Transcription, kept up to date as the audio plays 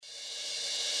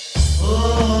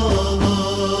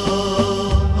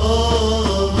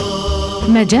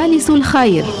مجالس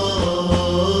الخير،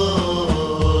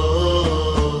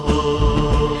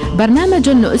 برنامج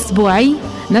أسبوعي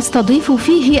نستضيف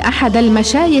فيه أحد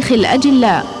المشايخ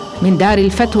الأجلاء من دار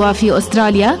الفتوى في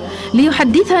أستراليا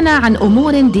ليحدثنا عن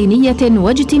أمور دينية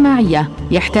واجتماعية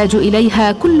يحتاج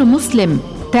إليها كل مسلم.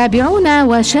 تابعونا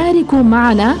وشاركوا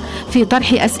معنا في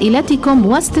طرح أسئلتكم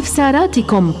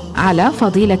واستفساراتكم على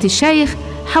فضيلة الشيخ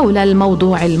حول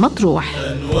الموضوع المطروح.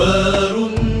 أنوار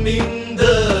من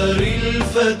دار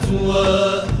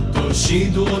الفتوى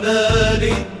ترشدنا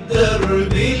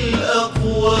للدرب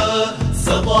الأقوى،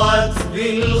 سطعت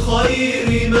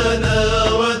بالخير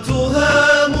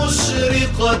منارتها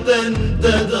مشرقة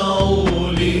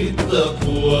تدعو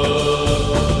للتقوى.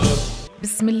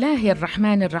 بسم الله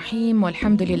الرحمن الرحيم،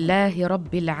 والحمد لله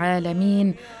رب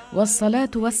العالمين، والصلاة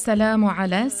والسلام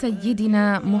على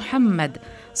سيدنا محمد،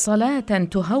 صلاة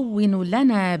تهون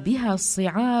لنا بها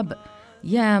الصعاب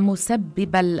يا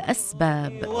مسبب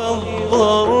الأسباب.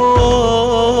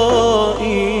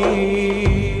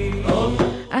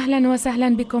 أهلا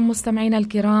وسهلا بكم مستمعينا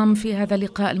الكرام في هذا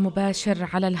اللقاء المباشر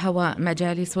على الهواء.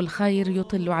 مجالس الخير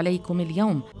يطل عليكم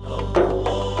اليوم.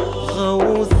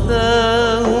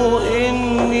 غوثاه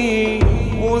إني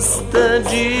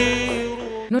مستجير.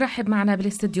 نرحب معنا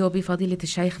بالاستديو بفضيلة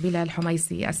الشيخ بلال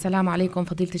حميسي. السلام عليكم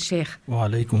فضيلة الشيخ.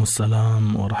 وعليكم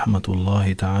السلام ورحمة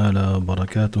الله تعالى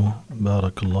وبركاته.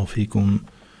 بارك الله فيكم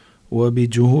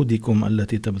وبجهودكم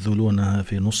التي تبذلونها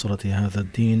في نصرة هذا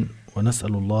الدين،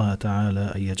 ونسأل الله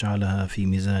تعالى أن يجعلها في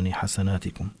ميزان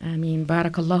حسناتكم. آمين.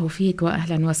 بارك الله فيك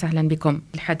وأهلا وسهلا بكم.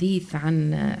 الحديث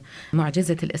عن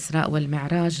معجزة الإسراء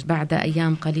والمعراج بعد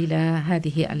أيام قليلة،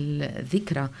 هذه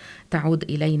الذكرى تعود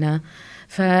إلينا،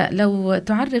 فلو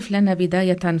تعرف لنا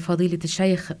بداية فضيلة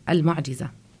الشيخ المعجزة.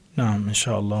 نعم إن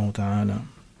شاء الله تعالى.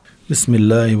 بسم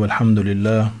الله والحمد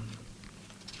لله،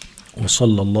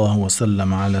 وصلى الله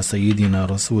وسلم على سيدنا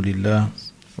رسول الله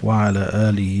وعلى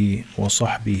آله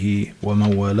وصحبه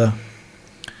ومن والاه.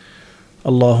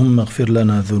 اللهم اغفر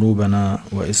لنا ذنوبنا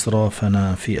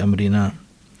وإسرافنا في أمرنا،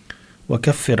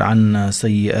 وكفر عنا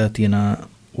سيئاتنا،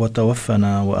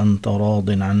 وتوفنا وأنت راض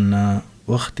عنا،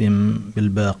 واختم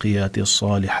بالباقيات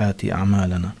الصالحات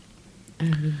أعمالنا.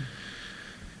 آمين.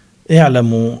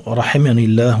 اعلموا رحمني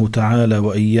الله تعالى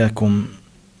وإياكم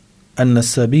أن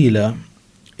السبيل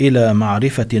إلى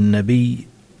معرفة النبي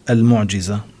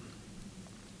المعجزة،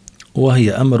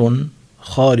 وهي أمر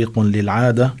خارق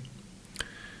للعادة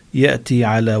يأتي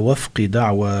على وفق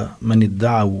دعوى من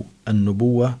ادعوا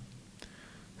النبوة،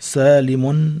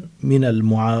 سالم من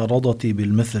المعارضة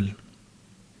بالمثل،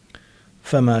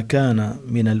 فما كان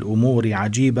من الأمور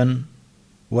عجيبا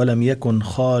ولم يكن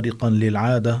خارقا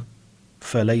للعادة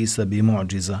فليس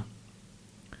بمعجزة،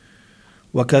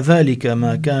 وكذلك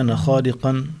ما كان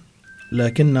خارقا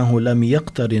لكنه لم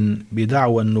يقترن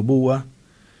بدعوى النبوة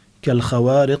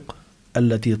كالخوارق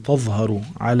التي تظهر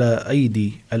على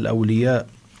أيدي الأولياء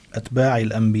أتباع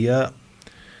الأنبياء،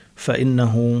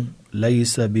 فإنه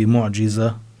ليس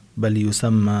بمعجزة بل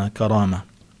يسمى كرامة.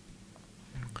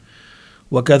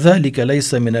 وكذلك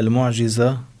ليس من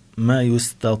المعجزة ما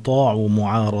يستطاع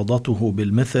معارضته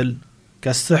بالمثل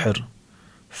كالسحر،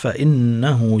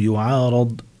 فإنه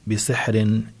يعارض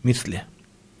بسحر مثله.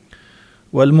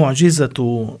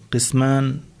 والمعجزة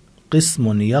قسمان: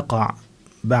 قسم يقع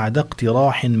بعد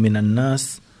اقتراح من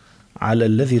الناس على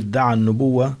الذي ادعى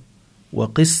النبوة،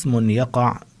 وقسم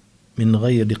يقع من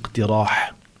غير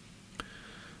اقتراح.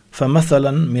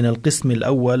 فمثلا من القسم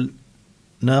الأول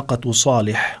ناقة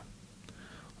صالح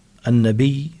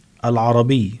النبي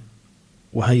العربي،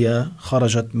 وهي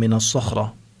خرجت من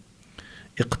الصخرة،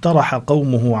 اقترح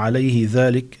قومه عليه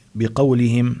ذلك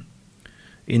بقولهم: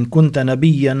 إن كنت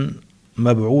نبيا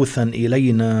مبعوثا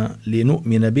إلينا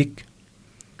لنؤمن بك،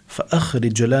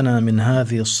 فأخرج لنا من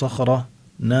هذه الصخرة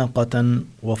ناقة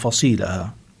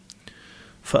وفصيلها.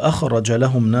 فأخرج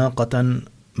لهم ناقة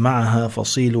معها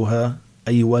فصيلها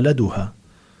أي ولدها،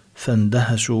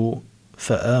 فاندهشوا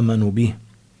فآمنوا به،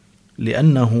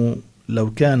 لأنه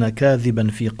لو كان كاذبا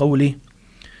في قوله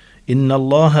إن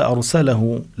الله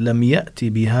أرسله لم يأتي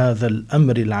بهذا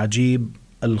الأمر العجيب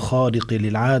الخارق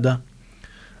للعادة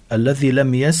الذي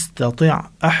لم يستطع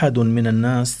أحد من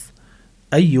الناس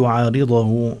أن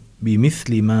يعارضه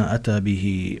بمثل ما أتى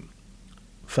به.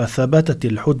 فثبتت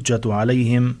الحجة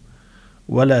عليهم،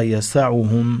 ولا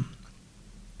يسعهم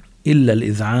إلا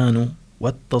الإذعان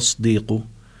والتصديق،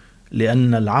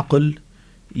 لأن العقل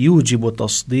يوجب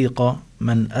تصديق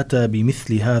من أتى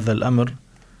بمثل هذا الأمر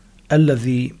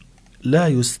الذي لا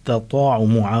يستطاع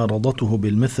معارضته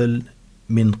بالمثل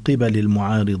من قبل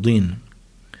المعارضين.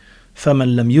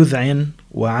 فمن لم يذعن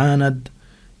وعاند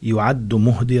يعد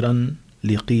مهدرا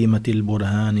لقيمة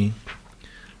البرهان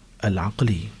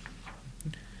العقلي.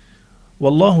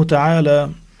 والله تعالى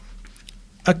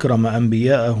أكرم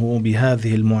أنبياءه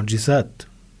بهذه المعجزات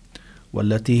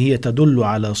والتي هي تدل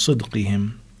على صدقهم.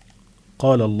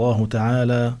 قال الله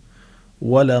تعالى: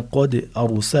 ولقد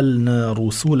أرسلنا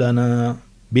رسلنا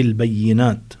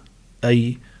بالبينات،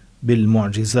 أي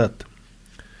بالمعجزات.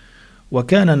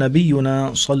 وكان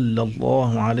نبينا صلى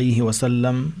الله عليه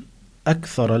وسلم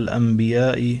أكثر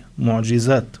الأنبياء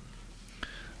معجزات،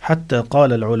 حتى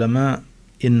قال العلماء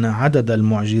إن عدد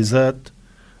المعجزات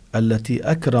التي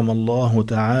أكرم الله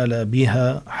تعالى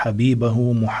بها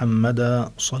حبيبه محمد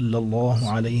صلى الله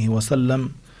عليه وسلم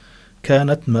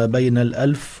كانت ما بين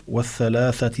 1000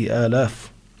 و3000.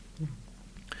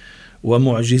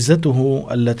 ومعجزته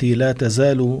التي لا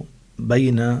تزال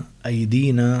بين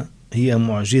أيدينا هي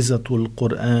معجزة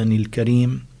القرآن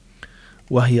الكريم،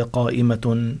 وهي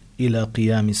قائمة إلى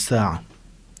قيام الساعة.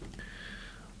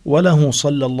 وله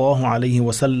صلى الله عليه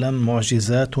وسلم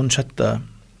معجزات شتى.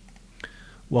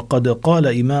 وقد قال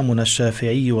إمامنا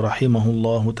الشافعي رحمه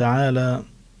الله تعالى: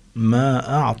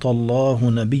 ما أعطى الله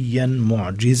نبيا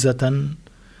معجزة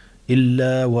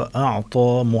إلا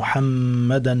وأعطى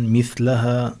محمدا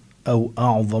مثلها أو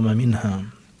أعظم منها.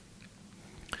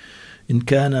 إن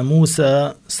كان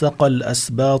موسى سقى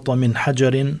الأسباط من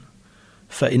حجر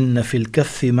فإن في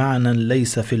الكف معنى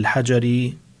ليس في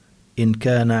الحجر. إن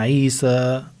كان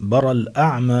عيسى برى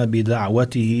الأعمى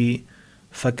بدعوته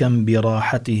فكم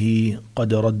براحته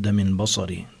قد رد من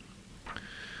بصري.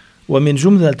 ومن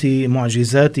جملة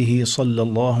معجزاته صلى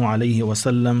الله عليه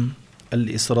وسلم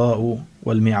الإسراء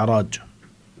والمعراج.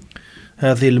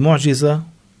 هذه المعجزة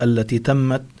التي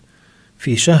تمت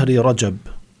في شهر رجب،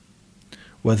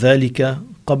 وذلك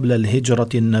قبل الهجرة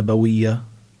النبوية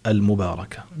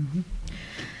المباركة.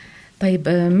 طيب،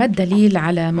 ما الدليل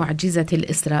على معجزة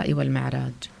الإسراء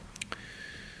والمعراج؟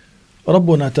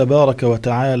 ربنا تبارك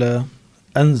وتعالى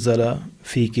أنزل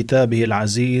في كتابه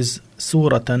العزيز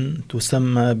سورة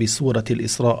تسمى بسورة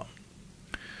الإسراء،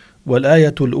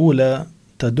 والآية الأولى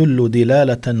تدل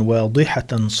دلالة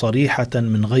واضحة صريحة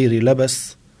من غير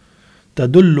لبس،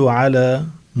 تدل على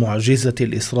معجزة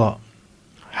الإسراء،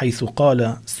 حيث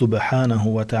قال سبحانه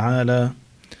وتعالى: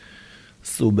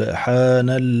 سبحان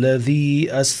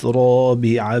الذي أسرى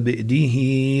بعبده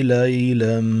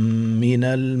ليلا من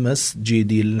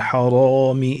المسجد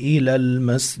الحرام إلى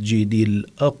المسجد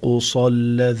الأقصى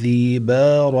الذي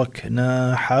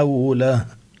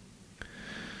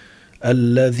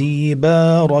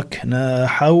باركنا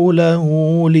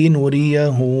حوله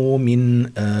لنريه من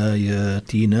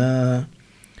آياتنا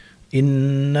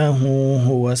إنه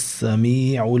هو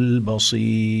السميع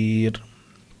البصير.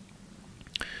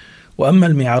 وأما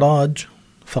المعراج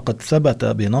فقد ثبت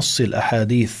بنص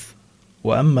الأحاديث،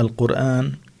 وأما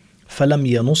القرآن فلم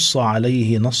ينص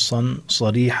عليه نصا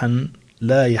صريحا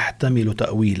لا يحتمل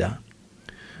تأويلا،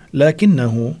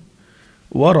 لكنه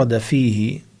ورد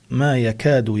فيه ما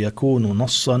يكاد يكون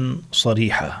نصا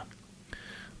صريحا،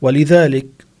 ولذلك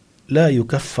لا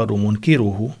يكفر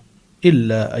منكره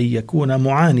إلا أن يكون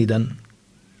معاندا.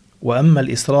 وأما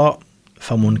الإسراء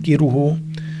فمنكره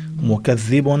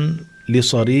مكذب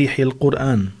لصريح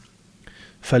القرآن،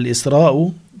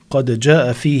 فالإسراء قد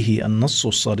جاء فيه النص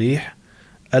الصريح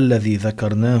الذي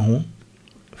ذكرناه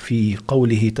في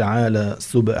قوله تعالى: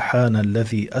 سبحان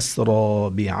الذي أسرى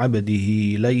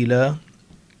بعبده ليلا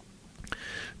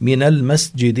من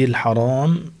المسجد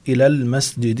الحرام إلى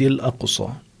المسجد الأقصى.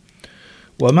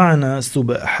 ومعنى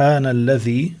سبحان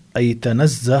الذي أي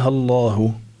تنزه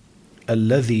الله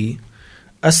الذي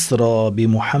أسرى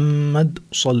بمحمد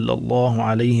صلى الله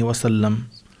عليه وسلم،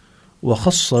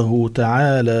 وخصه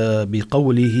تعالى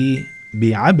بقوله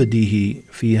بعبده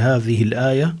في هذه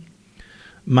الآية،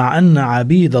 مع أن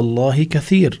عبيد الله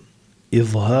كثير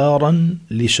إظهارا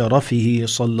لشرفه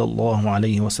صلى الله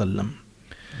عليه وسلم،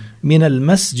 من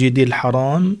المسجد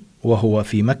الحرام وهو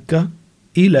في مكة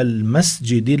إلى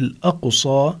المسجد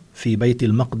الأقصى في بيت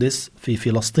المقدس في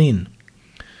فلسطين،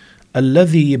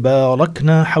 الذي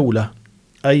باركنا حوله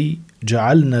أي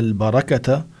جعلنا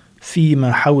البركة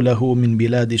فيما حوله من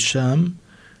بلاد الشام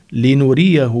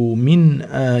لنريه من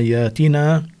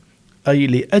آياتنا، أي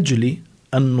لأجل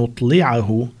أن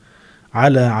نطلعه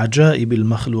على عجائب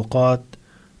المخلوقات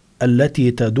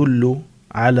التي تدل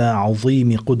على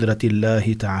عظيم قدرة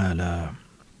الله تعالى.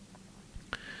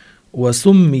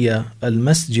 وسمي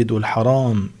المسجد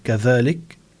الحرام كذلك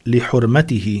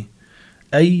لحرمته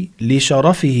أي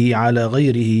لشرفه على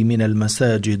غيره من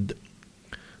المساجد.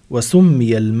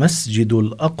 وسمي المسجد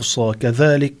الأقصى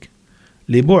كذلك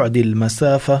لبعد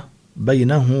المسافة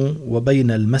بينه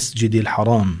وبين المسجد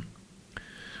الحرام.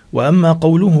 وأما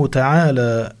قوله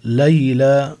تعالى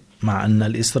ليلا، مع أن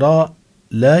الإسراء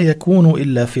لا يكون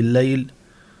إلا في الليل،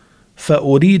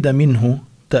 فأريد منه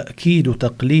تأكيد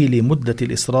تقليل مدة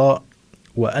الإسراء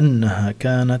وأنها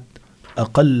كانت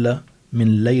أقل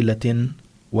من ليلة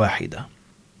واحدة.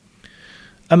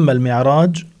 أما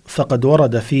المعراج فقد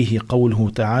ورد فيه قوله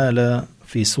تعالى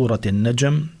في سورة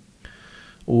النجم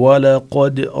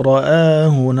ولقد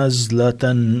رآه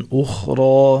نزلة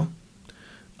أخرى،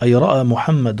 أي رأى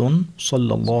محمد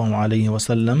صلى الله عليه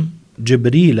وسلم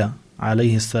جبريل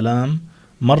عليه السلام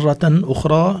مرة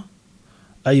أخرى،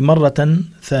 أي مرة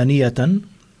ثانية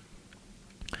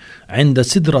عند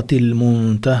سدرة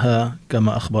المنتهى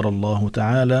كما أخبر الله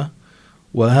تعالى،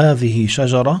 وهذه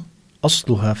شجرة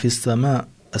أصلها في السماء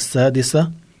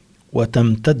السادسة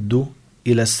وتمتد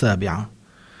إلى السابعة،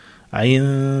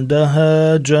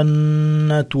 عندها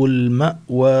جنة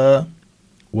المأوى.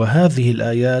 وهذه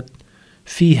الآيات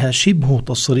فيها شبه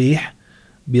تصريح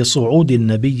بصعود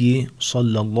النبي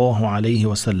صلى الله عليه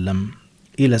وسلم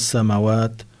إلى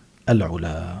السماوات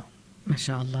العلى. ما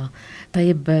شاء الله.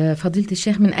 طيب فضيلة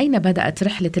الشيخ، من أين بدأت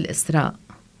رحلة الإسراء؟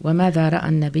 وماذا رأى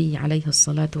النبي عليه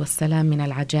الصلاة والسلام من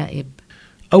العجائب؟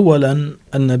 أولا،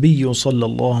 النبي صلى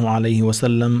الله عليه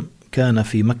وسلم كان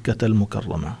في مكة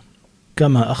المكرمة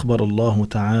كما أخبر الله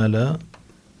تعالى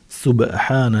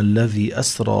سبحان الذي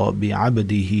أسرى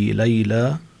بعبده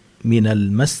ليلا من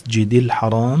المسجد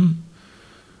الحرام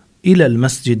إلى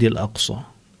المسجد الأقصى.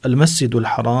 المسجد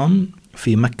الحرام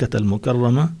في مكة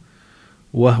المكرمة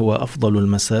وهو أفضل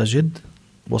المساجد،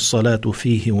 والصلاة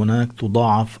فيه هناك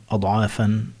تضاعف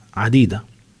أضعافا عديدة.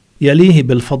 يليه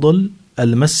بالفضل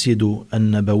المسجد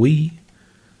النبوي،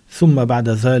 ثم بعد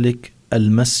ذلك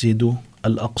المسجد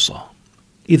الأقصى.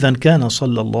 إذن كان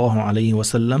صلى الله عليه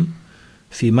وسلم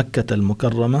في مكة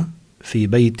المكرمة في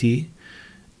بيت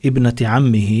ابنة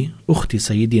عمه أخت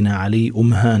سيدنا علي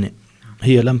أم هانئ،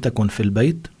 هي لم تكن في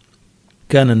البيت،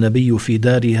 كان النبي في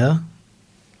دارها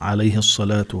عليه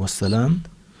الصلاة والسلام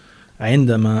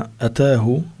عندما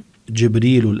أتاه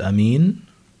جبريل الأمين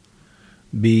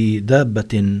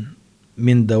بدابة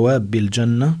من دواب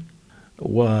الجنة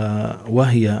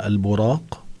وهي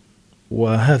البراق.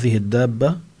 وهذه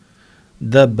الدابة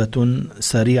دابة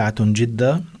سريعة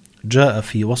جدا، جاء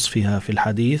في وصفها في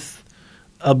الحديث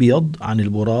أبيض عن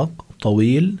البراق،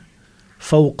 طويل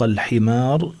فوق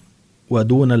الحمار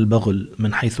ودون البغل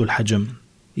من حيث الحجم،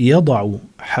 يضع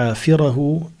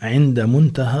حافره عند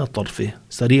منتهى طرفه،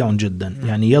 سريع جدا،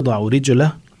 يعني يضع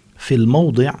رجله في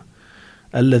الموضع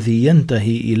الذي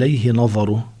ينتهي إليه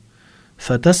نظره،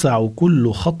 فتسع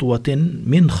كل خطوة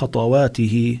من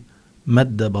خطواته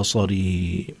مد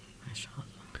بصره.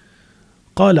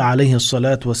 قال عليه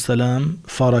الصلاة والسلام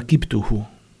فركبته،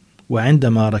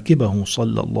 وعندما ركبه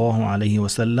صلى الله عليه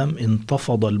وسلم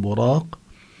انتفض البراق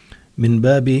من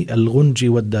باب الغنج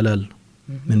والدلال،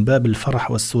 من باب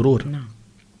الفرح والسرور،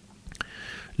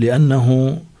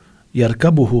 لأنه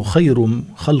يركبه خير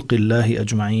خلق الله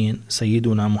أجمعين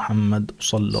سيدنا محمد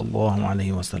صلى الله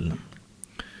عليه وسلم.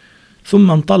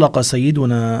 ثم انطلق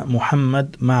سيدنا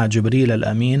محمد مع جبريل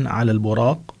الأمين على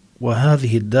البراق،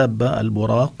 وهذه الدابة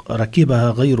البراق ركبها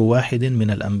غير واحد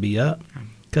من الأنبياء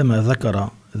كما ذكر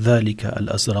ذلك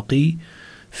الأزرقي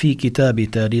في كتاب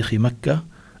تاريخ مكة،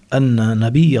 أن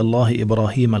نبي الله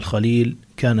إبراهيم الخليل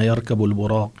كان يركب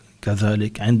البراق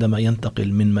كذلك عندما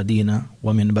ينتقل من مدينة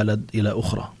ومن بلد إلى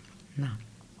أخرى.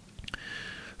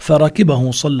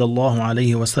 فركبه صلى الله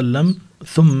عليه وسلم،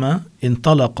 ثم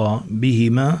انطلق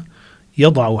بهما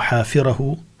يضع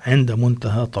حافره عند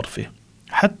منتهى طرفه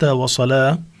حتى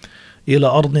وصلا إلى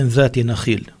أرض ذات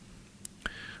نخيل،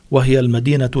 وهي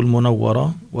المدينة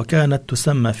المنورة، وكانت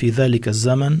تسمى في ذلك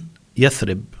الزمن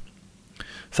يثرب،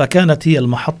 فكانت هي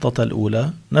المحطة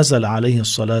الأولى. نزل عليه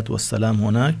الصلاة والسلام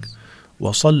هناك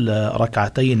وصلى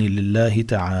ركعتين لله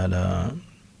تعالى،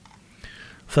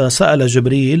 فسأل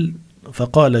جبريل،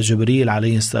 فقال جبريل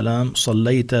عليه السلام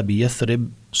صليت بيثرب،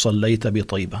 صليت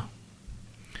بطيبة.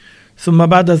 ثم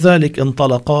بعد ذلك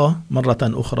انطلقا مرة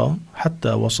أخرى حتى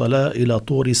وصلا إلى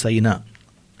طور سيناء،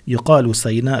 يقال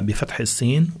سيناء بفتح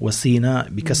السين وسيناء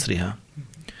بكسرها،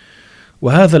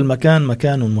 وهذا المكان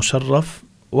مكان مشرف،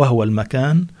 وهو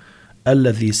المكان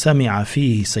الذي سمع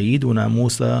فيه سيدنا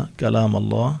موسى كلام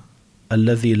الله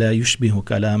الذي لا يشبه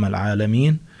كلام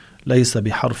العالمين، ليس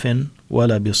بحرف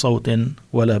ولا بصوت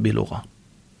ولا بلغة.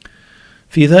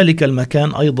 في ذلك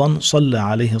المكان أيضا صلى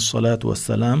عليه الصلاة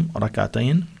والسلام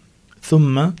ركعتين،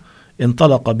 ثم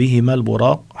انطلق بهما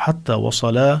البراق حتى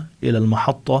وصلا إلى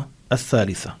المحطة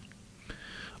الثالثة.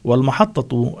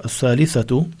 والمحطة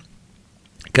الثالثة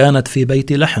كانت في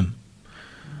بيت لحم،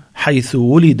 حيث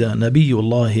ولد نبي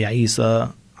الله عيسى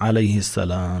عليه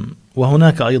السلام،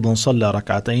 وهناك أيضا صلى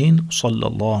ركعتين صلى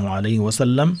الله عليه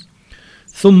وسلم،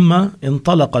 ثم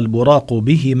انطلق البراق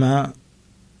بهما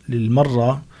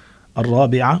للمرة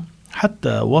الرابعة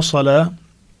حتى وصل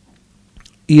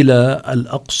إلى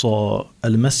الأقصى،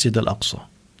 المسجد الأقصى.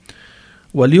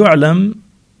 وليعلم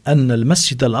أن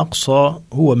المسجد الأقصى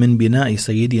هو من بناء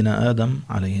سيدنا آدم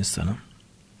عليه السلام،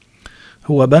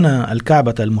 هو بنى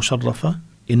الكعبة المشرفة،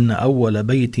 إن أول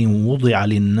بيت وضع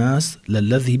للناس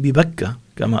للذي ببكة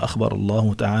كما أخبر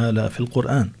الله تعالى في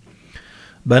القرآن.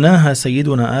 بناها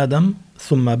سيدنا آدم،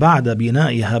 ثم بعد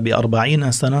بنائها ب40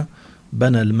 سنة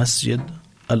بنى المسجد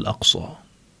الأقصى.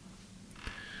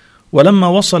 ولما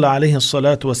وصل عليه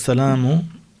الصلاة والسلام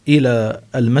إلى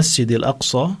المسجد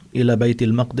الأقصى إلى بيت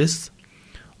المقدس،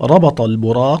 ربط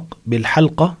البراق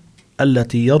بالحلقة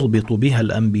التي يربط بها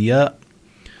الأنبياء،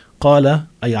 قال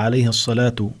أي عليه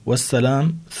الصلاة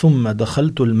والسلام: ثم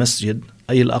دخلت المسجد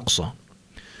أي الأقصى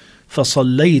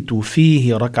فصليت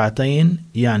فيه ركعتين،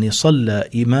 يعني صلى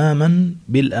إماما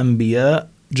بالأنبياء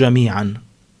جميعا،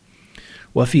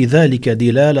 وفي ذلك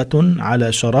دلالة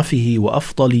على شرفه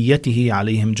وأفضليته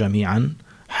عليهم جميعا،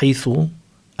 حيث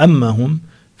أمهم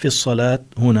في الصلاة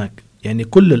هناك، يعني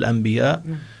كل الأنبياء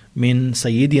من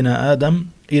سيدنا آدم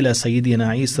إلى سيدنا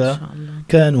عيسى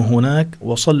كانوا هناك،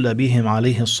 وصلى بهم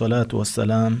عليه الصلاة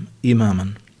والسلام إماما.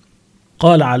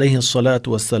 قال عليه الصلاة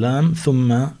والسلام: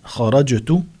 ثم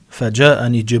خرجت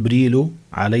فجاءني جبريل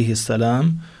عليه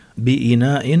السلام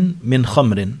بإناء من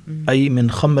خمر، أي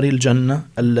من خمر الجنة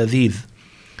اللذيذ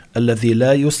الذي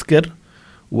لا يسكر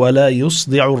ولا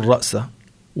يصدع الرأس،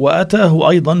 وأتاه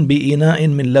أيضا بإناء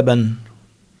من لبن،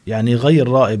 يعني غير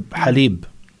رائب، حليب.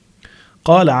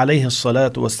 قال عليه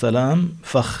الصلاة والسلام: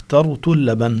 فاخترت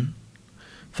اللبن.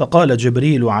 فقال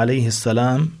جبريل عليه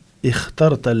السلام: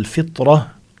 اخترت الفطرة،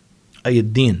 أي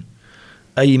الدين،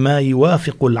 أي ما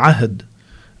يوافق العهد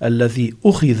الذي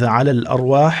أخذ على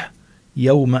الأرواح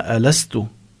يوم ألست،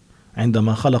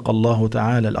 عندما خلق الله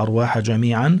تعالى الأرواح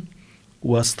جميعا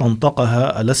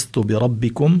واستنطقها: ألست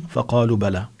بربكم؟ فقالوا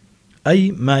بلى،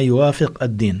 أي ما يوافق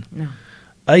الدين،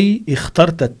 أي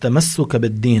اخترت التمسك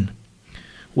بالدين.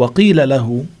 وقيل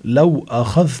له: لو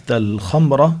أخذت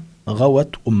الخمر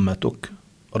غوت أمتك،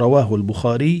 رواه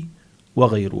البخاري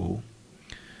وغيره.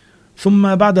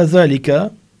 ثم بعد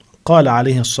ذلك قال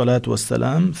عليه الصلاة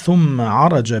والسلام: ثم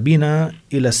عرج بنا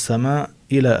إلى السماء،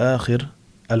 إلى آخر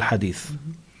الحديث.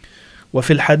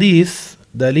 وفي الحديث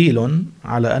دليل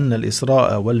على أن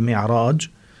الإسراء والمعراج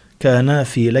كانا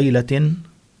في ليلة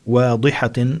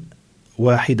واضحة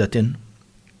واحدة،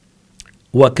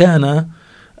 وكان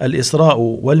الإسراء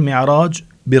والمعراج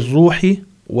بالروح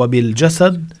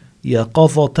وبالجسد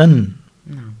يقظة،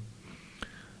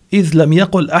 إذ لم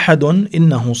يقل أحد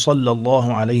إنه صلى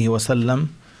الله عليه وسلم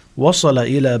وصل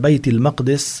إلى بيت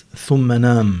المقدس ثم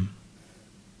نام.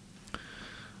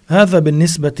 هذا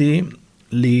بالنسبة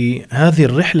لهذه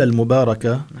الرحلة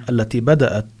المباركة التي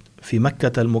بدأت في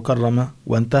مكة المكرمة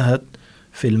وانتهت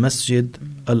في المسجد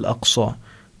الأقصى،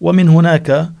 ومن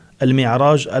هناك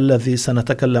المعراج الذي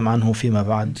سنتكلم عنه فيما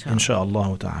بعد إن شاء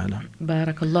الله تعالى.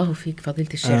 بارك الله فيك فضيلة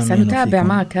الشيخ. سنتابع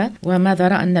معك وماذا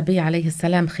رأى النبي عليه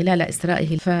السلام خلال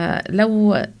إسرائه،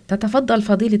 فلو تتفضل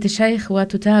فضيلة الشيخ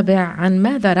وتتابع عن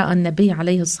ماذا رأى النبي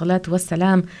عليه الصلاة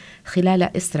والسلام خلال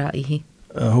إسرائه.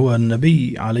 هو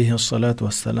النبي عليه الصلاة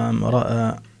والسلام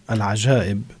رأى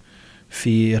العجائب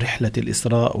في رحلة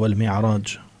الإسراء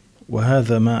والمعراج،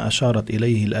 وهذا ما أشارت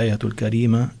إليه الآية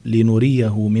الكريمة: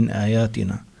 لنريه من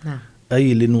آياتنا،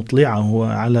 أي لنطلعه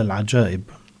على العجائب.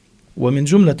 ومن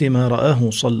جملة ما رآه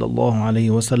صلى الله عليه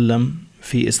وسلم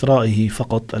في إسرائه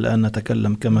فقط، الآن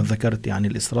نتكلم كما ذكرت عن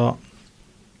الإسراء،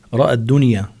 رأى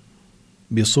الدنيا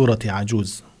بصورة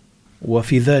عجوز،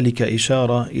 وفي ذلك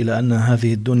إشارة إلى أن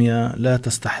هذه الدنيا لا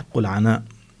تستحق العناء.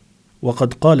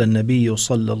 وقد قال النبي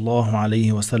صلى الله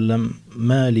عليه وسلم: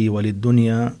 ما لي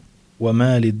وللدنيا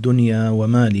وما للدنيا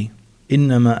وما لي،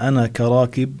 إنما أنا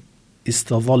كراكب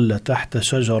استظل تحت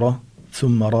شجرة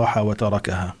ثم راح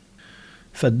وتركها.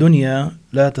 فالدنيا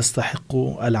لا تستحق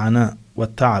العناء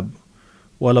والتعب،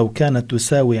 ولو كانت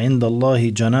تساوي عند الله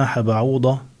جناح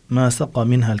بعوضة ما سقى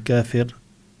منها الكافر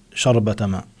شربة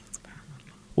ماء.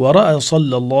 ورأى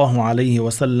صلى الله عليه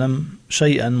وسلم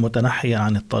شيئا متنحيا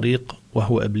عن الطريق،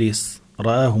 وهو إبليس،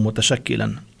 رآه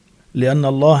متشكلا، لأن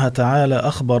الله تعالى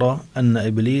أخبر أن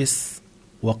إبليس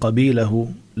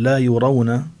وقبيله لا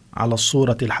يرون على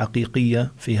الصورة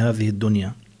الحقيقية في هذه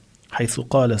الدنيا، حيث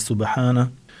قال سبحانه: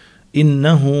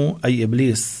 إنه أي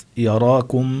إبليس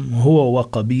يراكم هو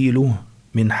وقبيله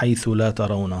من حيث لا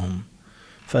ترونهم.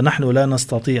 فنحن لا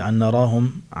نستطيع أن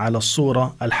نراهم على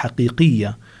الصورة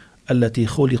الحقيقية التي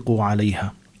خلقوا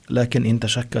عليها، لكن إن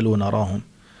تشكلوا نراهم.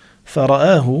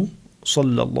 فرآه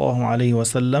صلى الله عليه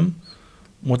وسلم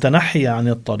متنحي عن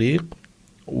الطريق،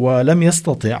 ولم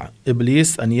يستطع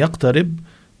إبليس أن يقترب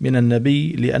من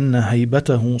النبي لأن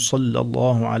هيبته صلى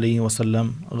الله عليه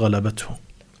وسلم غلبته.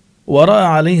 ورأى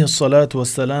عليه الصلاة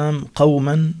والسلام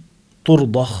قوما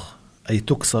ترضخ أي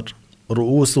تكسر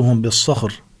رؤوسهم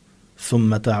بالصخر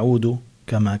ثم تعود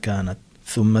كما كانت،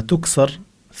 ثم تكسر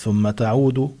ثم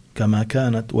تعود كما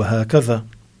كانت، وهكذا.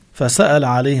 فسأل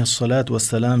عليه الصلاة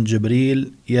والسلام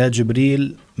جبريل: يا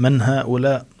جبريل من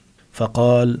هؤلاء؟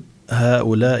 فقال: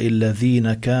 هؤلاء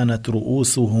الذين كانت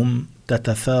رؤوسهم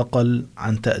تتثاقل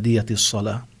عن تأدية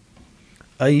الصلاة،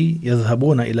 أي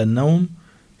يذهبون إلى النوم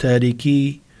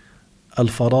تاركي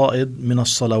الفرائض من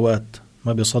الصلوات،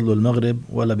 ما بيصلوا المغرب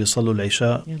ولا بيصلوا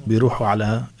العشاء، بيروحوا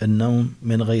على النوم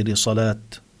من غير صلاة.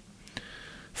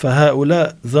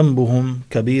 فهؤلاء ذنبهم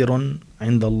كبير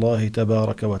عند الله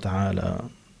تبارك وتعالى.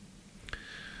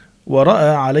 ورأى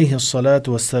عليه الصلاة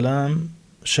والسلام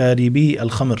شاربي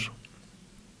الخمر.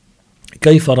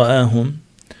 كيف رآهم؟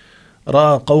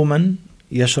 رأى قوما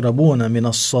يشربون من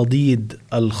الصديد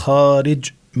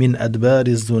الخارج من أدبار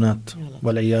الزنات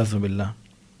والعياذ بالله.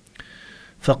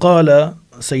 فقال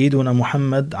سيدنا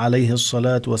محمد عليه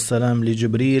الصلاة والسلام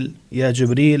لجبريل: يا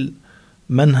جبريل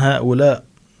من هؤلاء؟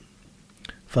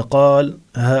 فقال: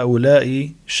 هؤلاء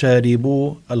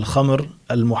شاربو الخمر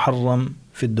المحرم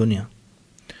في الدنيا،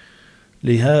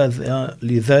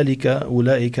 لذلك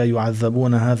أولئك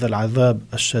يعذبون هذا العذاب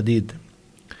الشديد.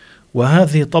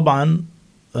 وهذه طبعا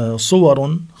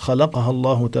صور خلقها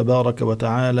الله تبارك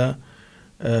وتعالى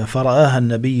فرآها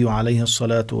النبي عليه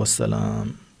الصلاة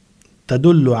والسلام،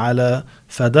 تدل على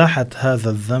فداحة هذا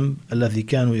الذنب الذي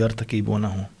كانوا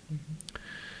يرتكبونه.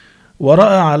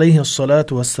 ورأى عليه الصلاة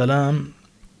والسلام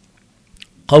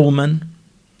قوما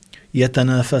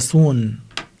يتنافسون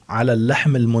على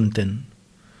اللحم المنتن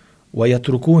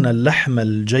ويتركون اللحم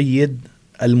الجيد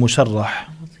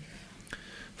المشرح.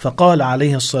 فقال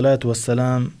عليه الصلاة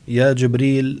والسلام: يا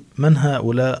جبريل من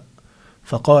هؤلاء؟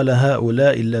 فقال: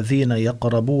 هؤلاء الذين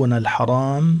يقربون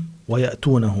الحرام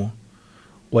ويأتونه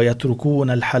ويتركون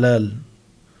الحلال،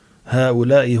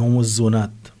 هؤلاء هم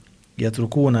الزنات،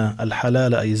 يتركون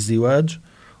الحلال أي الزواج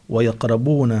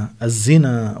ويقربون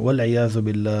الزنا والعياذ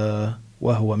بالله،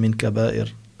 وهو من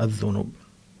كبائر الذنوب.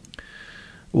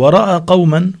 ورأى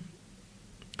قوما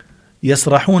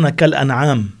يسرحون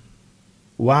كالأنعام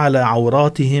وعلى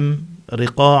عوراتهم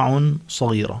رقاع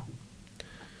صغيرة.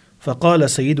 فقال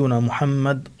سيدنا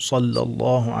محمد صلى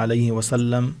الله عليه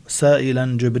وسلم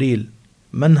سائلا جبريل: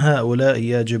 من هؤلاء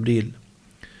يا جبريل؟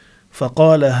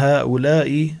 فقال: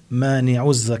 هؤلاء مانع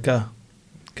الزكاة،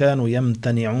 كانوا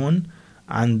يمتنعون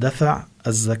عن دفع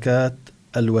الزكاة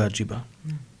الواجبة.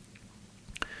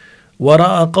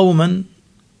 ورأى قوما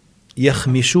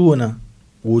يخمشون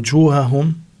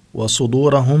وجوههم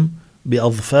وصدورهم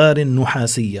بأظفار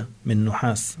نحاسية من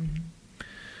نحاس.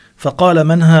 فقال: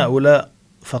 من هؤلاء؟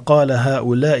 فقال: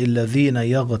 هؤلاء الذين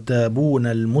يغتابون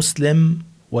المسلم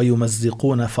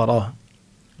ويمزقون فراه.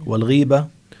 والغيبة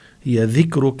هي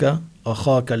ذكرك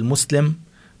أخاك المسلم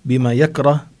بما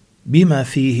يكره بما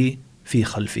فيه في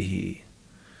خلفه.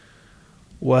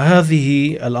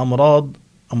 وهذه الأمراض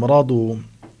أمراض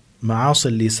معاصي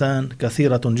اللسان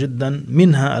كثيرة جدا،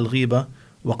 منها الغيبة.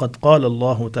 وقد قال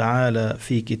الله تعالى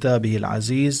في كتابه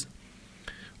العزيز: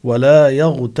 ولا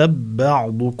يغتب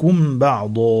بعضكم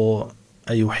بعضا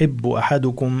أيحب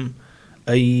أحدكم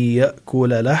أن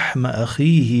يأكل لحم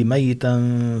أخيه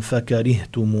ميتا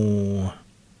فكرهتموه.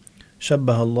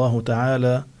 شبه الله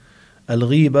تعالى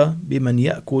الغيبة بمن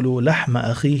يأكل لحم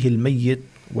أخيه الميت،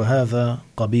 وهذا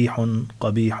قبيح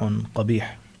قبيح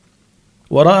قبيح.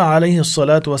 ورأى عليه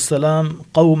الصلاة والسلام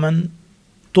قوما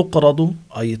تقرض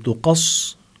أي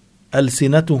تقص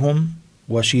ألسنتهم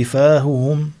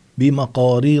وشفاههم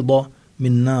بمقاريض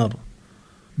من نار،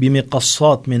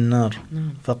 بمقصات من نار.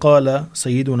 فقال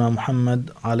سيدنا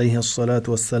محمد عليه الصلاة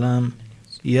والسلام: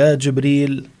 يا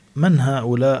جبريل من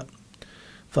هؤلاء؟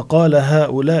 فقال: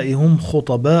 هؤلاء هم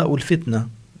خطباء الفتنة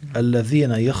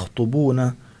الذين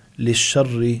يخطبون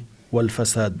للشر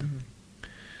والفساد.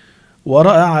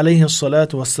 ورأى عليه الصلاة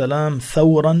والسلام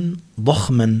ثورا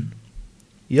ضخما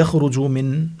يخرج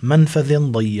من منفذ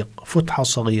ضيق، فتحة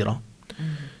صغيرة،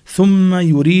 ثم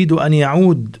يريد أن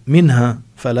يعود منها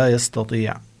فلا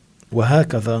يستطيع،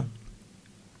 وهكذا.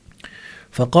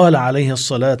 فقال عليه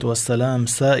الصلاة والسلام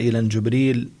سائلا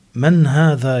جبريل: من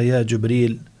هذا يا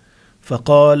جبريل؟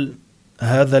 فقال: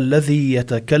 هذا الذي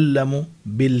يتكلم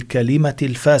بالكلمة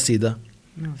الفاسدة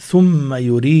ثم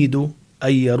يريد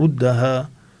أن يردها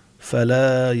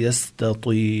فلا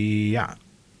يستطيع.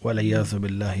 والعياذ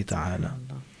بالله تعالى.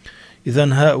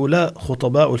 إذن هؤلاء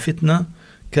خطباء الفتنة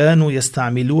كانوا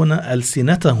يستعملون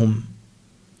ألسنتهم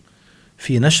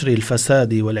في نشر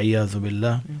الفساد والعياذ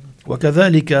بالله.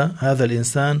 وكذلك هذا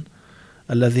الإنسان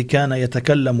الذي كان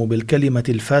يتكلم بالكلمة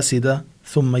الفاسدة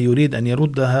ثم يريد أن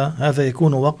يردها، هذا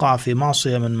يكون وقع في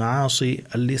معصية من معاصي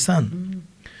اللسان.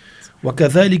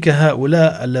 وكذلك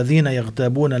هؤلاء الذين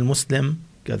يغتابون المسلم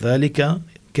كذلك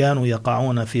كانوا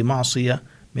يقعون في معصية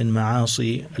من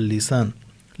معاصي اللسان.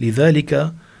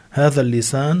 لذلك هذا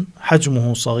اللسان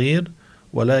حجمه صغير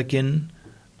ولكن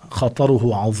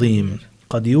خطره عظيم،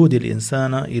 قد يودي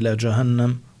الإنسان إلى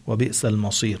جهنم وبئس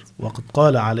المصير. وقد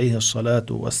قال عليه الصلاة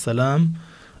والسلام: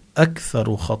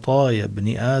 أكثر خطايا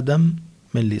ابن آدم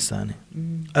من لسانه،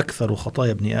 أكثر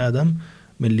خطايا ابن آدم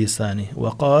من لسانه.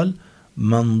 وقال: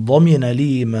 من ضمن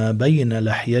لي ما بين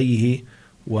لحييه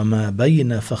وما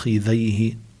بين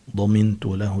فخذيه ضمنت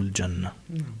له الجنة.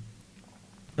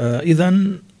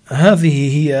 إذن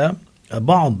هذه هي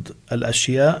بعض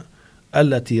الأشياء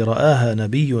التي رآها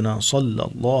نبينا صلى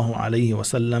الله عليه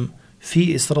وسلم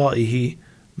في إسرائه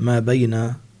ما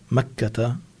بين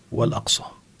مكة والأقصى.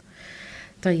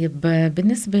 طيب،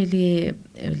 بالنسبة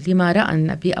لما رأى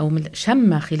النبي أو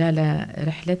شم خلال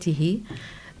رحلته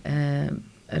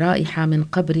رائحة من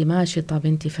قبر ماشطة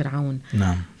بنت فرعون.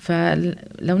 نعم.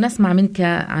 فلو نسمع منك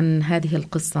عن هذه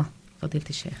القصة فضيلة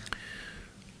الشيخ.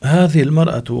 هذه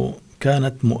المرأة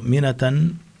كانت مؤمنة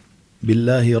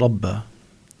بالله ربا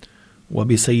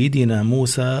وبسيدنا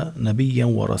موسى نبيا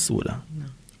ورسولا،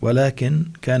 ولكن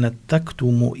كانت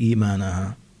تكتم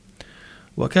إيمانها،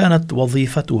 وكانت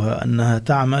وظيفتها أنها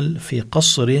تعمل في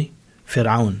قصر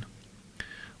فرعون،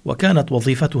 وكانت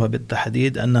وظيفتها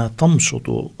بالتحديد أنها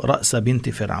تمشط رأس بنت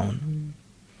فرعون.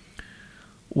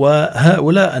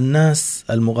 وهؤلاء الناس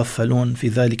المغفلون في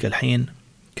ذلك الحين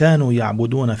كانوا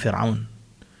يعبدون فرعون،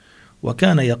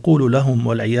 وكان يقول لهم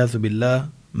والعياذ بالله: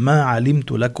 ما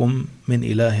علمت لكم من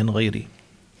إله غيري،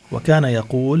 وكان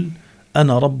يقول: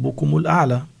 أنا ربكم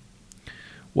الأعلى.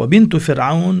 وبنت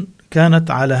فرعون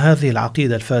كانت على هذه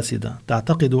العقيدة الفاسدة،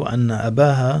 تعتقد أن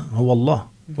أباها هو الله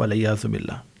والعياذ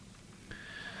بالله.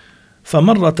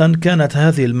 فمرة كانت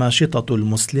هذه الماشطة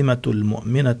المسلمة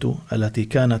المؤمنة التي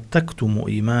كانت تكتم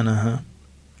إيمانها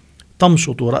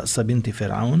تمشط رأس بنت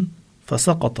فرعون،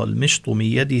 فسقط المشط من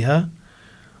يدها،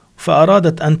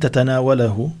 فأرادت أن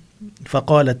تتناوله،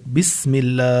 فقالت: بسم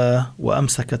الله،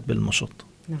 وأمسكت بالمشط.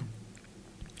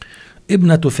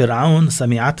 ابنة فرعون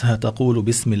سمعتها تقول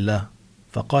بسم الله،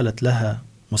 فقالت لها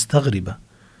مستغربة: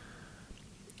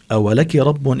 أولك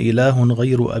رب إله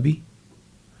غير أبي؟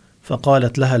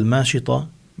 فقالت لها الماشطة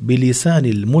بلسان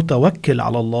المتوكل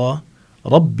على الله: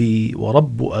 ربي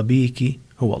ورب أبيك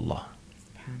هو الله.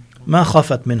 ما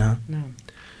خافت منها.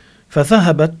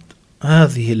 فذهبت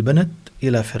هذه البنت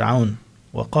إلى فرعون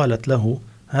وقالت له: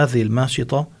 هذه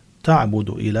الماشطة تعبد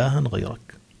إلها غيرك.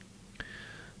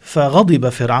 فغضب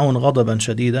فرعون غضبا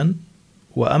شديدا،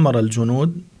 وأمر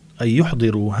الجنود أن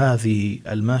يحضروا هذه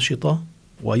الماشطة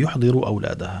ويحضروا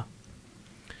أولادها.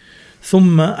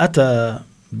 ثم أتى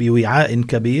بوعاء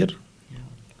كبير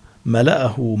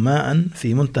ملأه ماء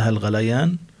في منتهى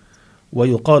الغليان،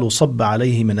 ويقال صب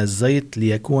عليه من الزيت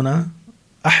ليكون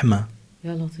أحمى.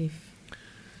 يا لطيف.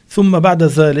 ثم بعد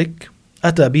ذلك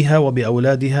أتى بها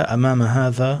وبأولادها أمام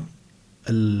هذا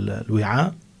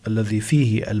الوعاء الذي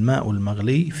فيه الماء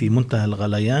المغلي في منتهى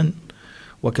الغليان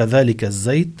وكذلك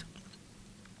الزيت،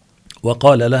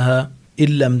 وقال لها: إن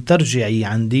لم ترجعي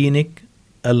عن دينك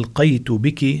ألقيت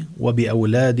بك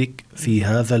وبأولادك في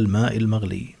هذا الماء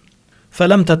المغلي.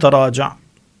 فلم تتراجع.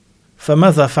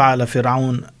 فماذا فعل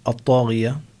فرعون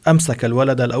الطاغية؟ أمسك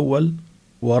الولد الأول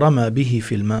ورمى به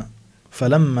في الماء،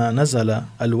 فلما نزل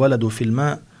الولد في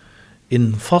الماء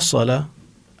انفصل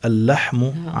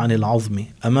اللحم عن العظم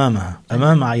أمامها،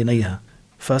 أمام عينيها.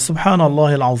 فسبحان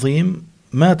الله العظيم،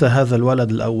 مات هذا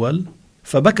الولد الأول،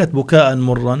 فبكت بكاء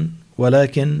مرا،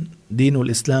 ولكن دين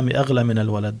الإسلام أغلى من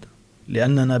الولد،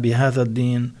 لأننا بهذا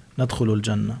الدين ندخل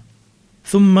الجنة.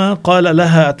 ثم قال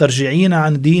لها: أترجعين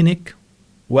عن دينك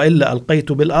وإلا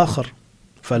ألقيت بالآخر؟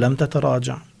 فلم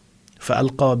تتراجع،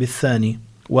 فألقى بالثاني،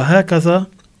 وهكذا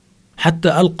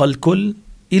حتى ألقى الكل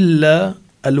إلا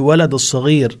الولد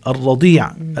الصغير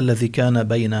الرضيع الذي كان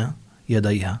بين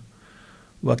يديها،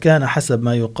 وكان حسب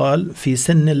ما يقال في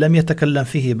سن لم يتكلم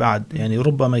فيه بعد، يعني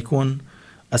ربما يكون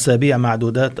أسابيع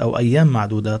معدودات أو أيام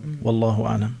معدودات، والله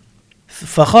أعلم.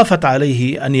 فخافت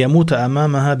عليه أن يموت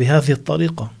أمامها بهذه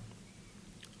الطريقة،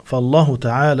 فالله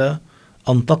تعالى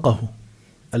أنطقه،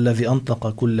 الذي أنطق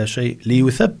كل شيء،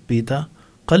 ليثبت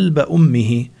قلب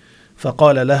أمه،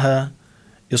 فقال لها: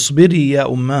 اصبري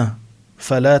يا أماه،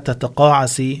 فلا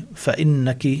تتقاعسي،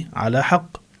 فإنك على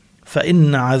حق.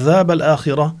 فإن عذاب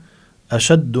الآخرة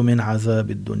أشد من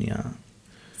عذاب الدنيا.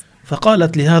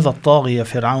 فقالت لهذا الطاغية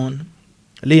فرعون: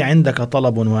 لي عندك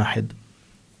طلب واحد،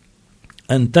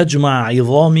 أن تجمع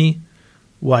عظامي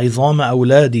وعظام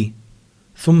أولادي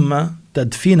ثم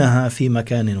تدفنها في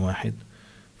مكان واحد.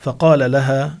 فقال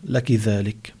لها: لك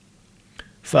ذلك.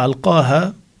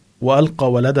 فألقاها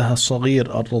وألقى ولدها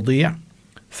الصغير الرضيع،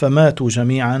 فماتوا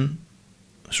جميعا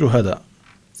شهداء.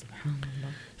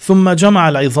 ثم جمع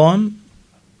العظام،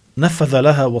 نفذ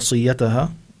لها وصيتها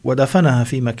ودفنها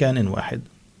في مكان واحد.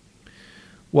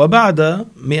 وبعد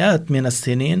مئات من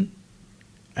السنين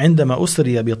عندما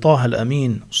أسري بطه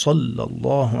الأمين صلى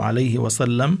الله عليه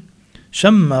وسلم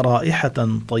شم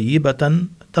رائحة طيبة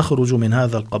تخرج من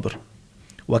هذا القبر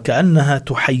وكأنها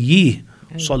تحييه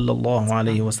صلى الله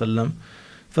عليه وسلم.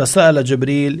 فسأل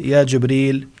جبريل: يا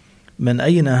جبريل، من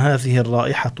أين هذه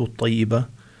الرائحة الطيبة؟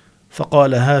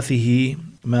 فقال: هذه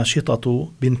ماشطة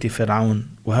بنت فرعون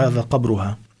وهذا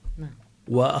قبرها،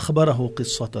 وأخبره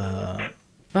قصتها.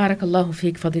 بارك الله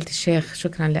فيك فضيلة الشيخ،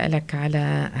 شكرا لك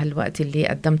على هالوقت اللي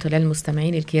قدمته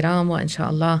للمستمعين الكرام، وإن شاء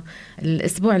الله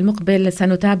الأسبوع المقبل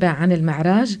سنتابع عن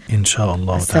المعراج إن شاء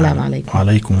الله. السلام عليكم.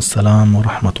 وعليكم السلام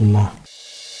ورحمة الله.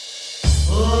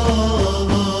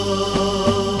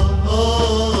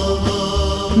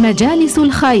 مجالس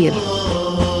الخير،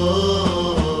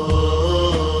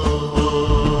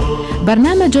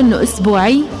 برنامج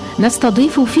أسبوعي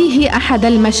نستضيف فيه أحد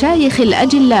المشايخ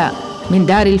الأجلاء من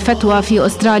دار الفتوى في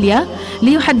أستراليا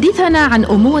ليحدثنا عن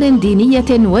أمور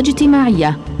دينية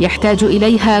واجتماعية يحتاج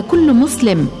إليها كل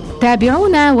مسلم.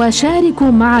 تابعونا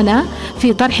وشاركوا معنا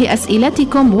في طرح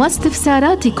أسئلتكم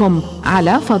واستفساراتكم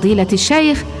على فضيلة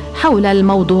الشيخ حول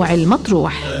الموضوع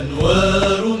المطروح.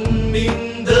 أنوار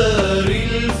من دار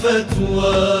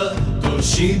الفتوى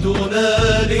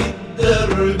ترشدنا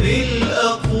للدرب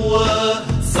الأقوى،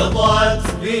 سطعت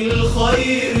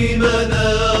بالخير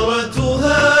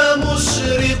منارتها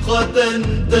مشرقة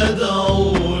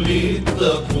تدعو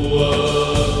للتقوى.